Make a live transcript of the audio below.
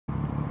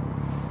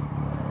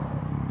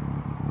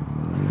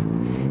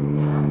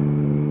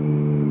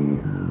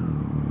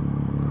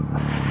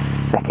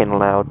fucking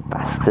loud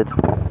bastard.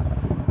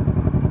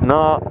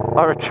 No,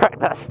 I retract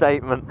that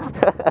statement.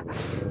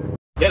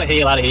 Get the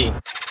hell out of here.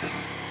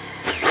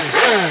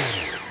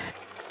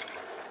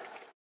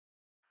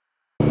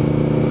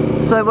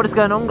 So what is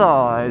going on,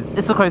 guys?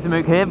 It's the Crazy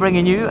Mook here,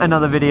 bringing you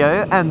another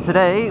video, and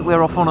today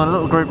we're off on a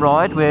little group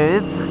ride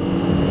with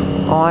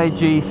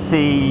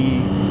IGCNightmare.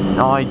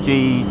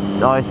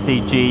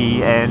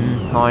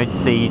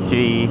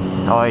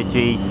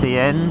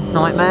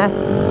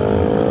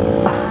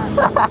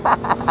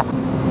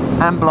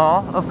 And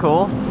Blah, of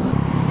course.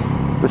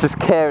 This is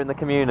care in the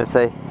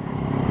community.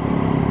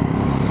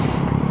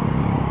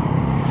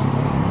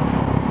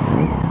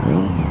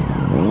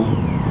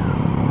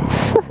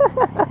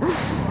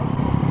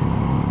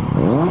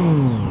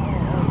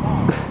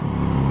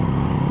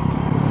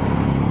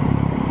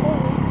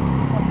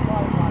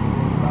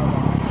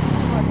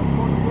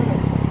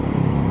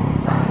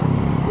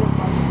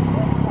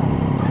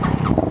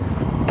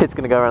 Kid's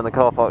gonna go around the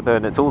car park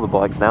doing it to all the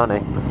bikes now,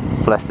 isn't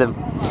he? Bless him.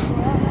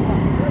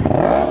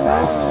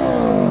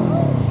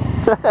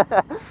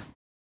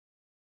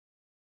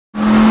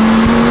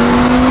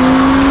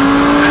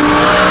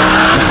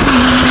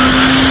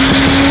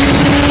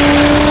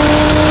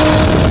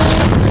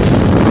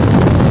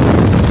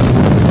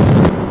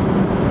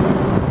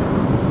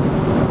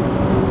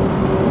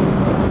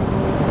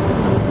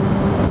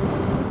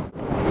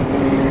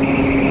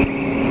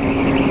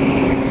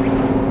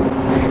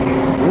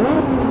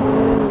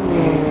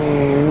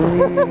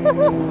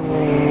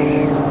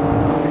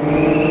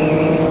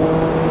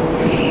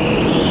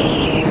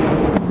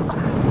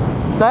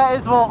 That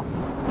is what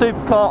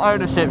supercar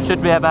ownership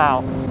should be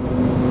about.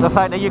 The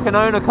fact that you can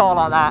own a car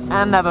like that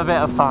and have a bit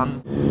of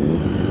fun.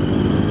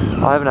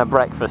 I haven't had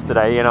breakfast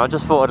today, you know, I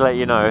just thought I'd let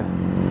you know.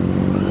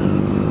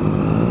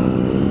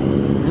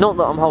 Not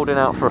that I'm holding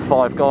out for a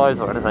Five Guys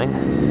or anything.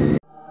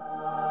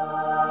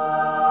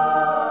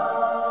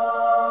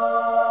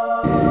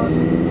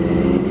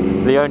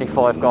 The only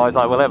Five Guys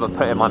I will ever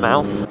put in my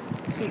mouth.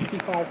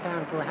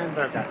 £65 for a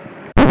hamburger.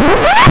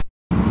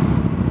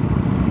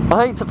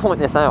 I hate to point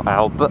this out,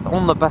 Al, but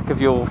on the back of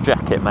your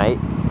jacket, mate,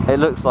 it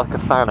looks like a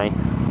Fanny.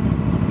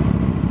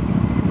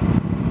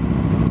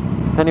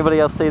 Anybody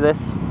else see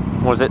this?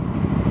 Or is it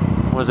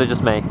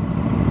just me?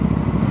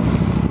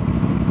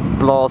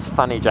 Blah's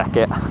Fanny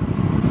jacket.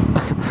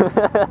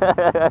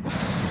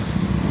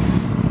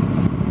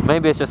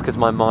 Maybe it's just because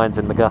my mind's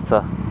in the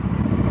gutter.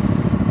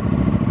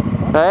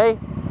 Hey?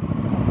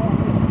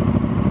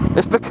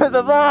 It's because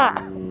of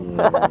that!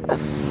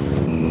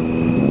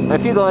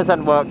 If you guys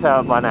hadn't worked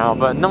out by now,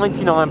 but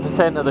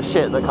 99% of the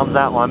shit that comes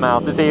out my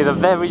mouth is either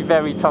very,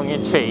 very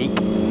tongue-in-cheek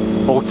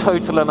or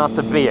total and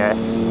utter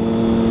BS.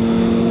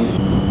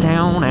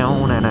 Down,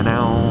 down, down,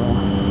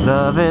 down.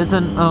 Love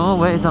isn't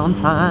always on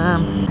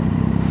time.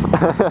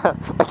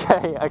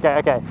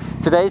 Okay.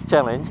 Today's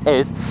challenge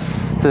is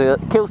to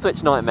kill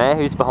Switch Nightmare,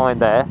 who's behind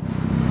there,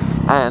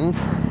 and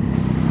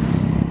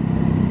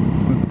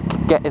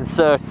get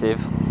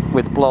insertive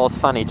with Blah's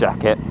Fanny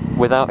jacket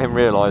without him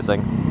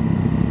realising.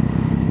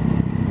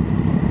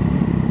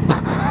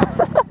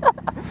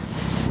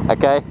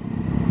 Okay?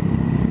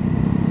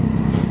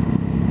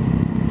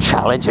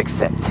 Challenge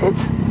accepted.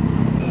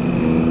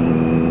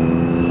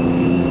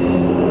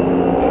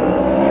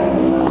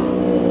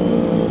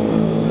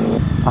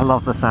 I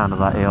love the sound of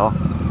that ER.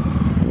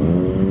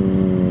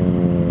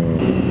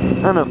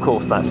 And of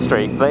course that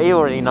streak, but he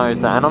already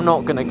knows that, and I'm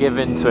not going to give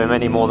in to him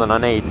any more than I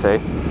need to.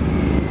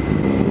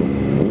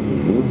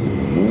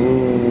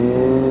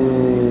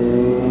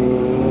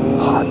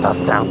 Oh, it does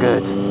sound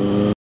good.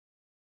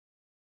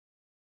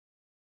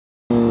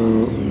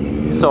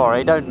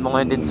 Sorry, don't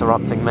mind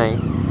interrupting me.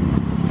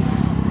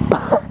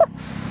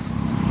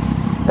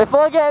 If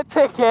I get a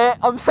ticket,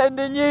 I'm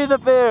sending you the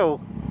bill.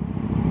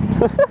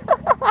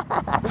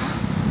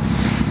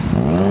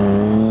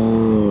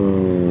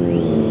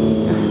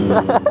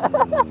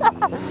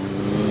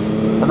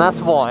 And that's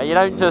why you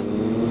don't just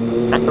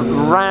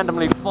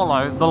randomly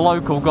follow the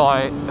local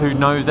guy who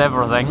knows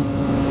everything.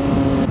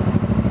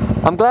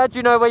 I'm glad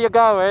you know where you're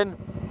going.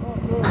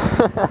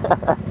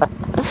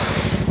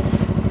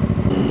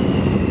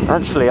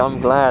 Actually,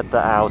 I'm glad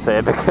that Al's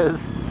here,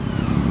 because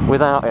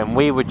without him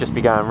we would just be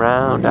going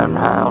round and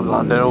round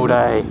London all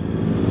day.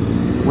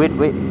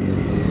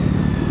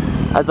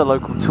 As a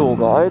local tour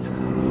guide,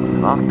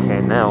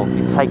 fucking hell,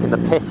 you're taking the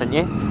piss, aren't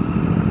you?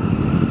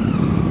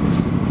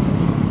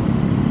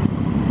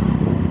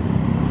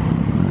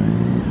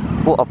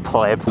 What a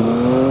pleb.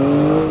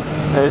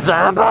 There's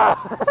Amber!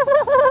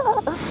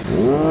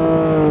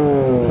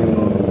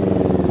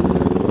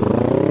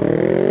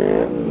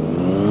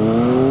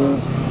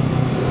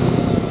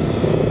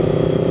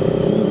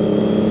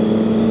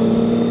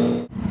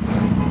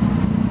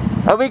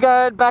 Are we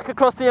going back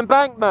across the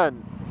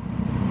embankment?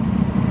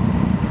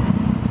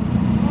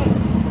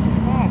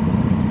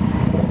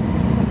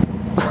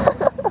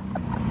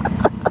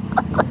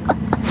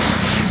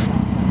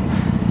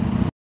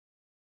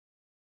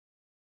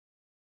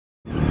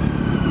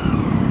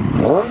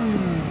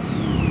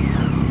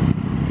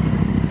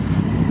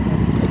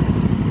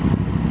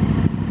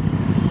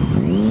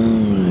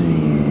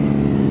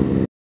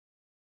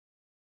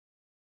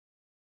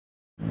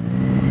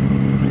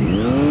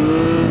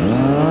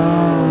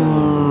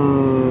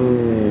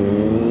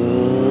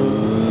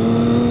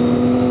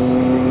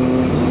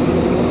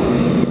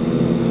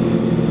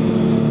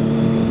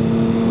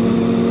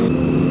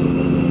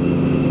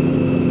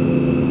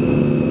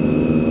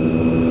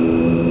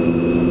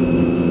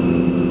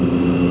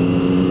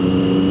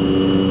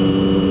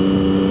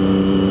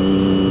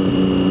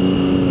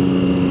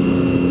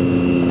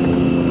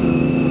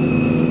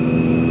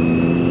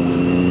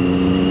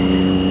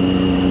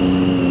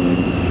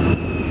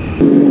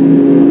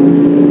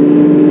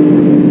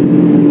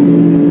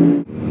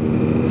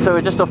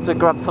 we're just off to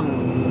grab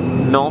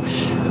some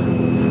nosh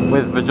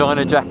with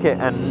vagina jacket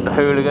and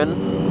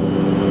Hooligan.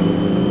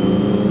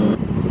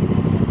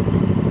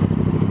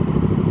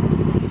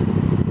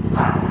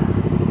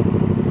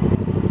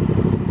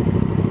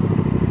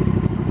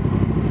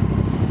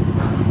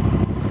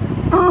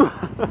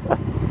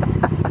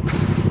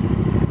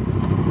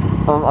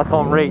 I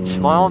can't reach,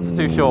 my arms are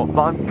too short,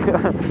 but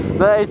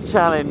that is a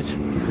challenge.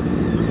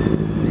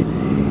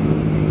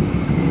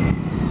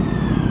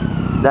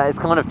 That is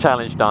kind of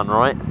challenge done,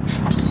 right?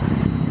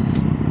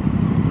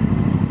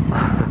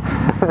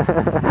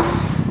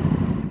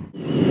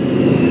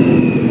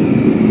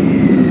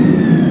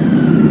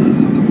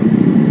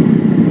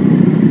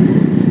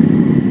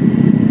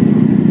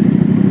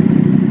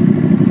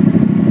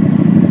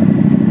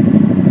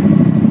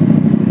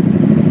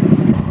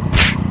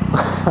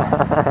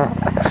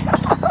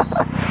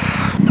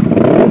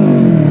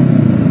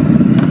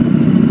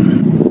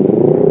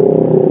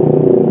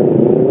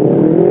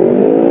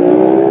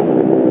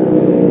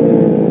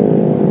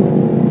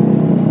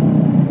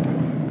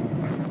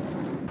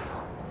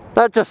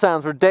 That just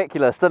sounds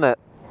ridiculous, doesn't it?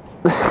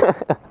 Yeah.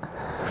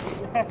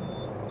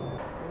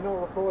 You're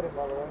not recording,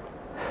 by the way.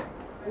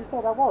 Who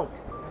said I was?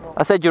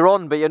 I said you're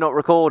on, but you're not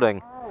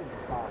recording. Oh, you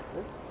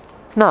bastard.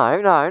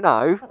 No, no,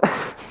 no.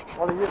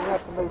 Well, you're going to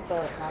have to move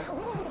first, mate.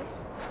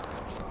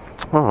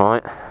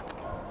 Alright.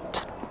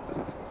 Just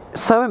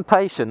so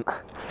impatient.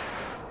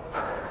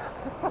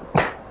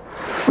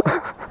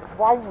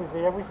 Wayne was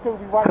here, we still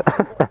be waiting to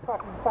get the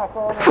fucking sack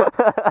on.